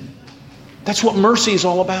sin. That's what mercy is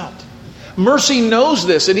all about. Mercy knows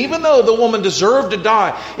this. And even though the woman deserved to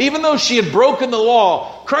die, even though she had broken the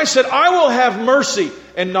law, Christ said, I will have mercy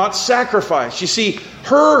and not sacrifice. You see,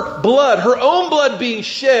 her blood, her own blood being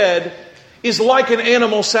shed is like an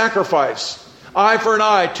animal sacrifice. Eye for an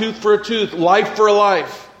eye, tooth for a tooth, life for a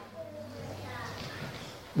life.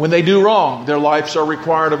 When they do wrong, their lives are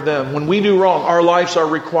required of them. When we do wrong, our lives are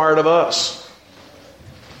required of us.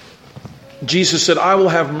 Jesus said, I will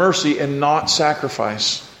have mercy and not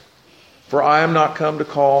sacrifice. For I am not come to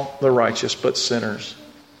call the righteous, but sinners.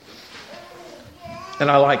 And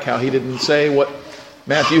I like how he didn't say what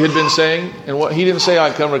Matthew had been saying. And what he didn't say,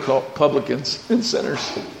 I come to call publicans and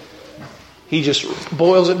sinners. He just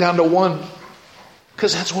boils it down to one.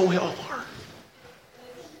 Because that's what we all are.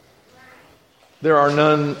 There are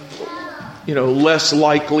none, less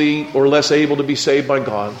likely or less able to be saved by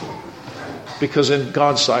God. Because in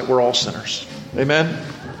God's sight, we're all sinners. Amen?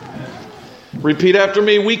 Repeat after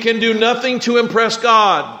me. We can do nothing to impress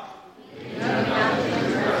God.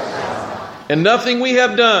 And nothing we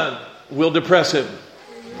have done will depress Him.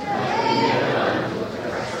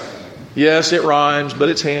 Yes, it rhymes, but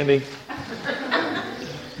it's handy.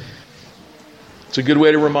 It's a good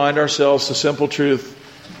way to remind ourselves the simple truth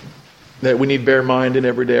that we need to bear in mind in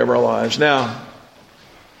every day of our lives. Now,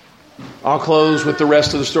 I'll close with the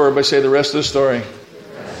rest of the story. Everybody say the rest of the story.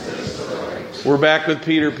 We're back with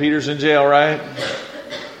Peter. Peter's in jail, right?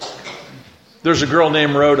 There's a girl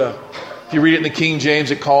named Rhoda. If you read it in the King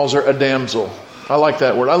James, it calls her a damsel. I like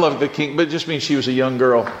that word. I love the King, but it just means she was a young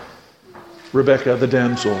girl. Rebecca, the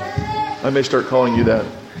damsel. I may start calling you that.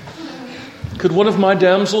 Could one of my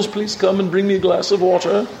damsels please come and bring me a glass of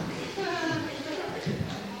water?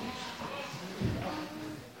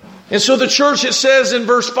 And so the church, it says in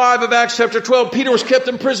verse 5 of Acts chapter 12, Peter was kept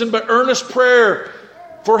in prison, but earnest prayer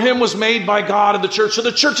for him was made by God in the church. So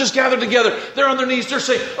the church is gathered together. They're on their knees. They're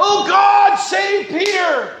saying, oh God, save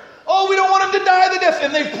Peter. Oh, we don't want him to die the death.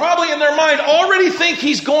 And they probably in their mind already think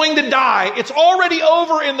he's going to die. It's already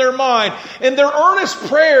over in their mind. And their earnest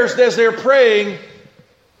prayers as they're praying,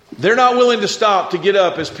 they're not willing to stop to get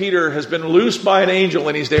up as Peter has been loosed by an angel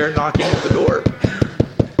and he's there knocking at the door.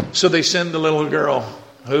 So they send the little girl.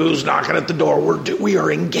 Who's knocking at the door? We are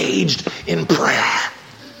engaged in prayer.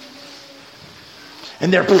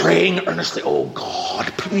 And they're praying earnestly, oh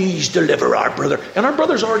God, please deliver our brother. And our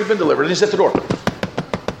brother's already been delivered and he's at the door.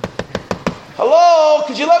 Hello,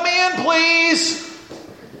 could you let me in, please?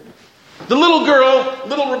 The little girl,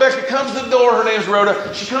 little Rebecca, comes to the door. Her name's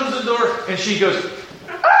Rhoda. She comes to the door and she goes,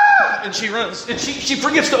 ah! And she runs. And she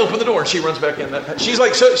forgets to open the door and she runs back in. She's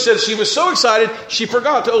like, so says she was so excited, she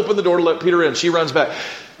forgot to open the door to let Peter in. She runs back.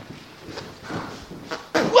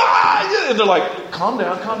 Ah! And they're like, calm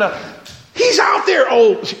down, calm down. He's out there.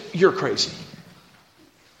 Oh, you're crazy.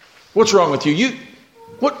 What's wrong with you?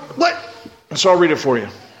 What? So I'll read it for you.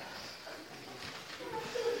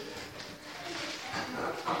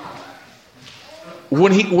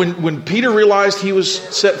 When Peter realized he was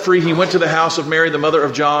set free, he went to the house of Mary, the mother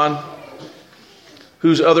of John,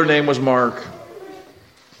 whose other name was Mark,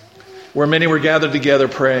 where many were gathered together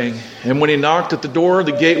praying. And when he knocked at the door,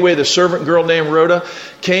 the gateway, the servant girl named Rhoda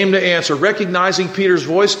came to answer. Recognizing Peter's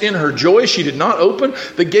voice, in her joy, she did not open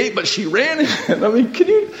the gate, but she ran in. I mean,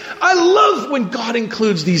 I love when God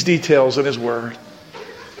includes these details in his word.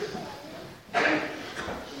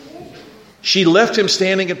 She left him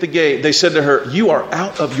standing at the gate. They said to her, you are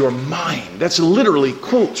out of your mind. That's literally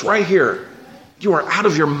quotes right here. You are out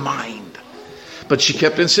of your mind. But she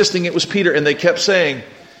kept insisting it was Peter. And they kept saying,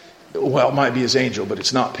 well, it might be his angel, but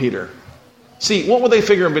it's not Peter. See, what were they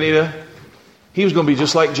figuring, Benita? He was going to be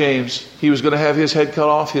just like James. He was going to have his head cut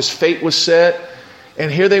off. His fate was set.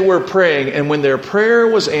 And here they were praying. And when their prayer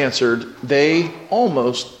was answered, they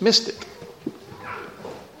almost missed it.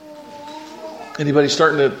 Anybody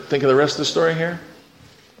starting to think of the rest of the story here?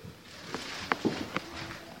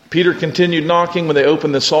 Peter continued knocking. When they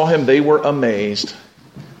opened and saw him, they were amazed.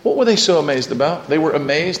 What were they so amazed about? They were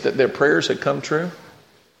amazed that their prayers had come true.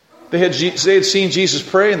 They had seen Jesus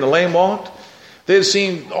pray and the lame walked. They had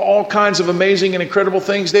seen all kinds of amazing and incredible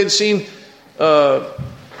things. They had seen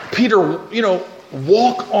Peter,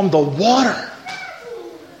 walk on the water.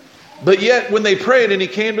 But yet, when they prayed and he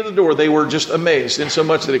came to the door, they were just amazed, in so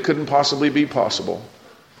much that it couldn't possibly be possible.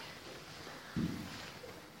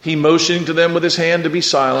 He motioning to them with his hand to be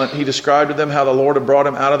silent, he described to them how the Lord had brought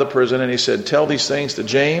him out of the prison, and he said, tell these things to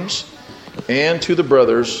James and to the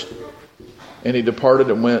brothers. And he departed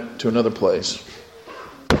and went to another place.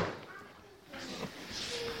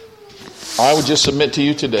 I would just submit to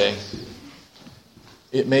you today,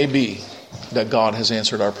 it may be that God has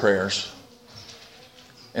answered our prayers.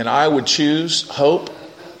 And I would choose hope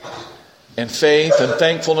and faith and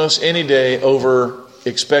thankfulness any day over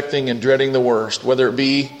expecting and dreading the worst, whether it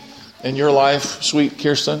be in your life, sweet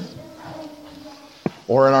Kirsten,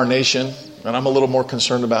 or in our nation. And I'm a little more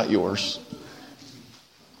concerned about yours.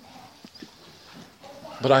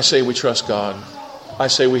 But I say we trust God. I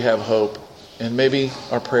say we have hope. And maybe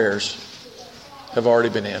our prayers have already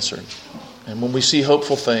been answered. And when we see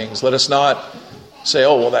hopeful things, let us not say,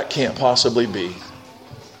 oh, well, that can't possibly be.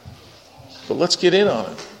 But let's get in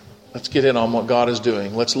on it. Let's get in on what God is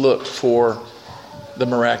doing. Let's look for the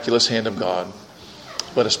miraculous hand of God.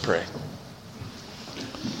 Let us pray.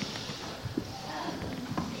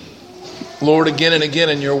 Lord, again and again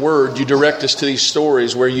in your word, you direct us to these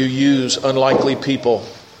stories where you use unlikely people.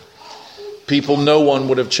 People no one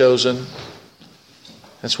would have chosen.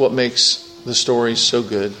 That's what makes the stories so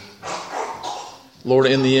good. Lord,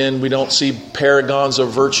 in the end, we don't see paragons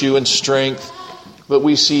of virtue and strength, but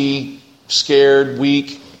we see scared,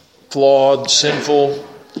 weak, flawed, sinful,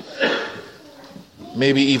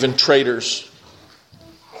 maybe even traitors,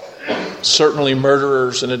 certainly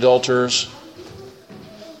murderers and adulterers,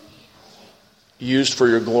 used for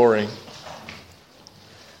your glory.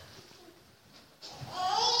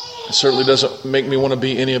 It certainly doesn't make me want to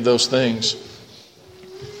be any of those things.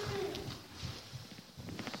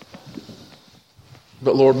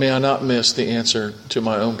 But Lord, may I not miss the answer to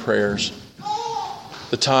my own prayers.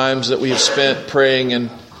 The times that we have spent praying and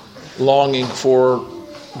longing for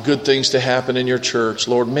good things to happen in your church,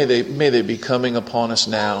 Lord, may they be coming upon us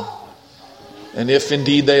now. And if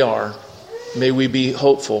indeed they are, may we be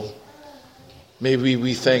hopeful, may we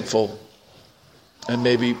be thankful, and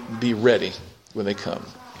may we be ready when they come.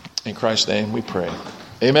 In Christ's name we pray.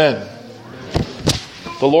 Amen.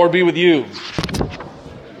 The Lord be with you.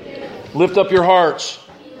 Lift up your hearts.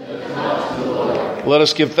 Let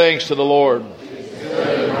us give thanks to the Lord.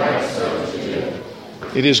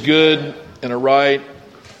 It is good and a right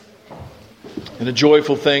and a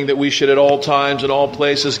joyful thing that we should at all times and all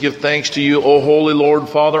places give thanks to you, O holy Lord,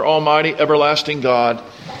 Father, Almighty, everlasting God,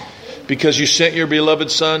 because you sent your beloved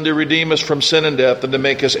Son to redeem us from sin and death and to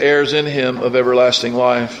make us heirs in him of everlasting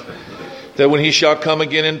life, that when he shall come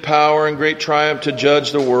again in power and great triumph to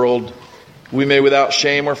judge the world, we may without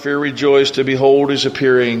shame or fear rejoice to behold his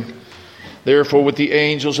appearing. Therefore, with the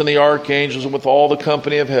angels and the archangels and with all the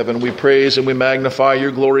company of heaven, we praise and we magnify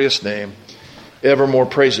your glorious name, evermore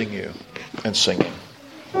praising you and singing.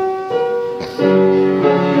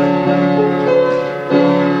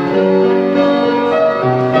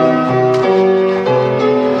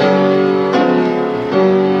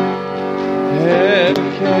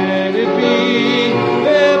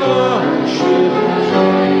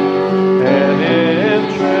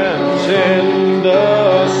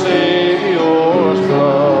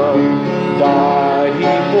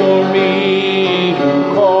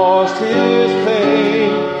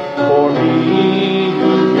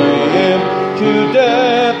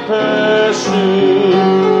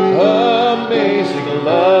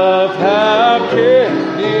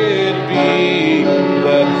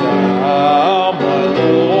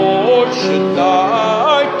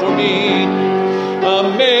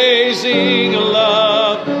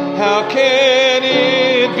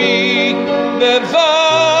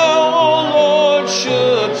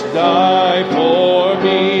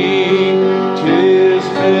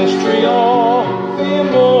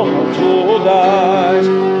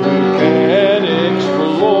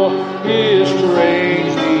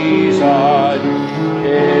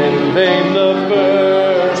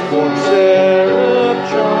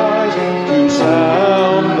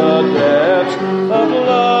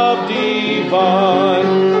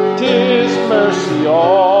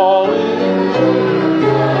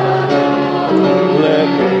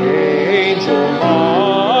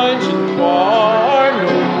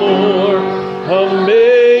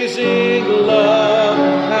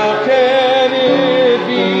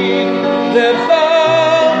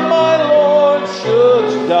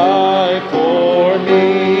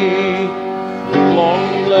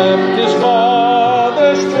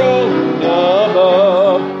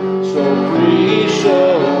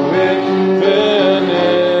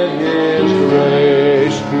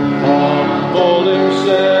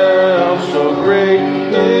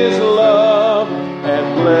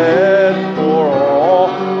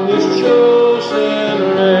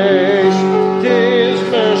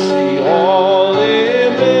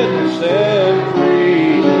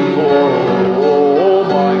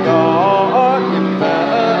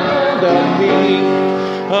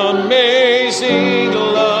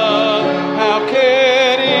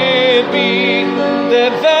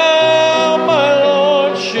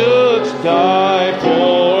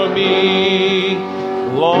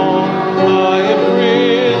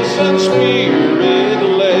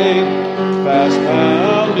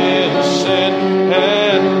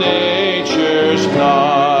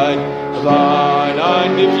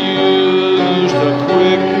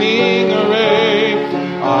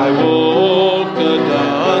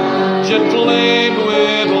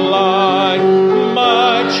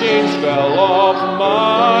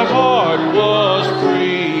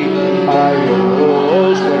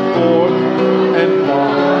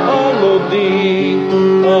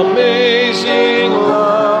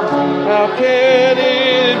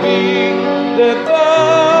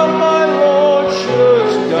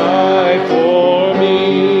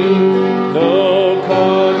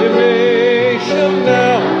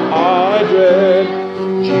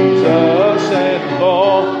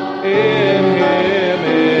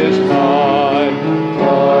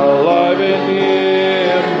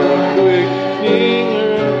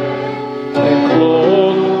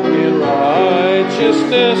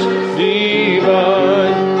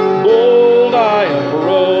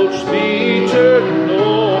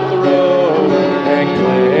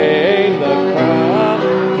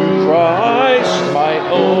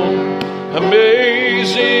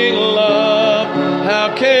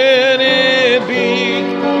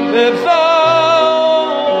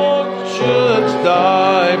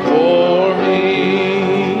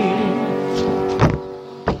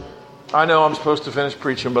 I know I'm supposed to finish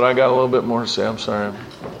preaching, but I got a little bit more to say. I'm sorry.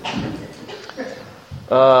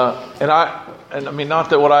 And I mean,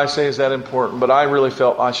 not that what I say is that important, but I really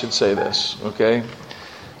felt I should say this, okay?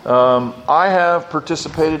 I have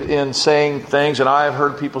participated in saying things, and I have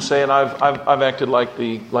heard people say, and I've acted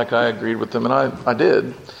like I agreed with them, and I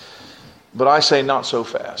did. But I say not so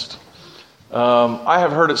fast. I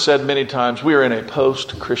have heard it said many times, we are in a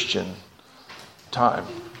post-Christian time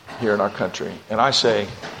here in our country. And I say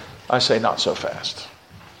not so fast.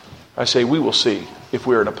 I say we will see if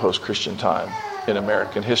we're in a post-Christian time. in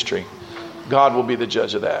American history. God will be the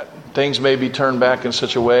judge of that. Things may be turned back in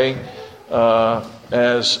such a way,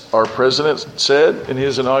 as our president said in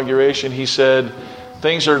his inauguration. He said,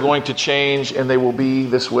 things are going to change and they will be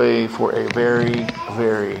this way for a very,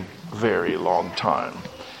 very, very long time.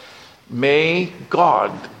 May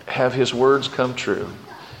God have his words come true.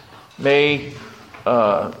 May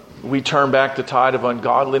we turn back the tide of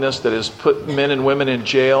ungodliness that has put men and women in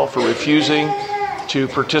jail for refusing to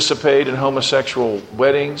participate in homosexual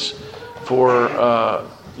weddings, for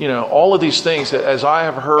all of these things that, as I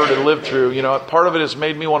have heard and lived through, part of it has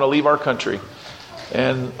made me want to leave our country.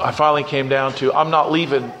 And I finally came down to, I'm not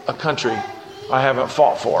leaving a country I haven't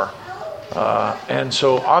fought for. And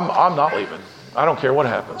so I'm not leaving. I don't care what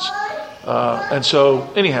happens. And so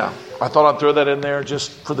anyhow, I thought I'd throw that in there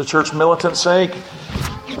just for the church militant's sake.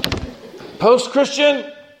 Post-Christian,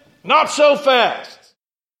 not so fast.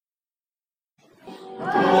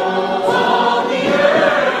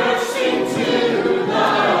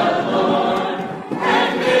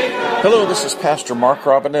 Hello, this is Pastor Mark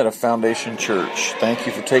Robinette of Foundation Church. Thank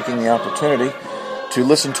you for taking the opportunity to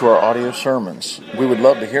listen to our audio sermons. We would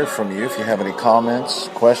love to hear from you if you have any comments,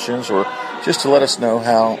 questions, or just to let us know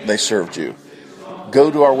how they served you. Go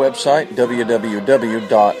to our website,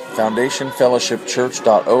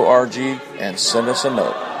 www.foundationfellowshipchurch.org, and send us a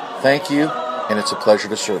note. Thank you, and it's a pleasure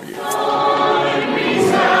to serve you.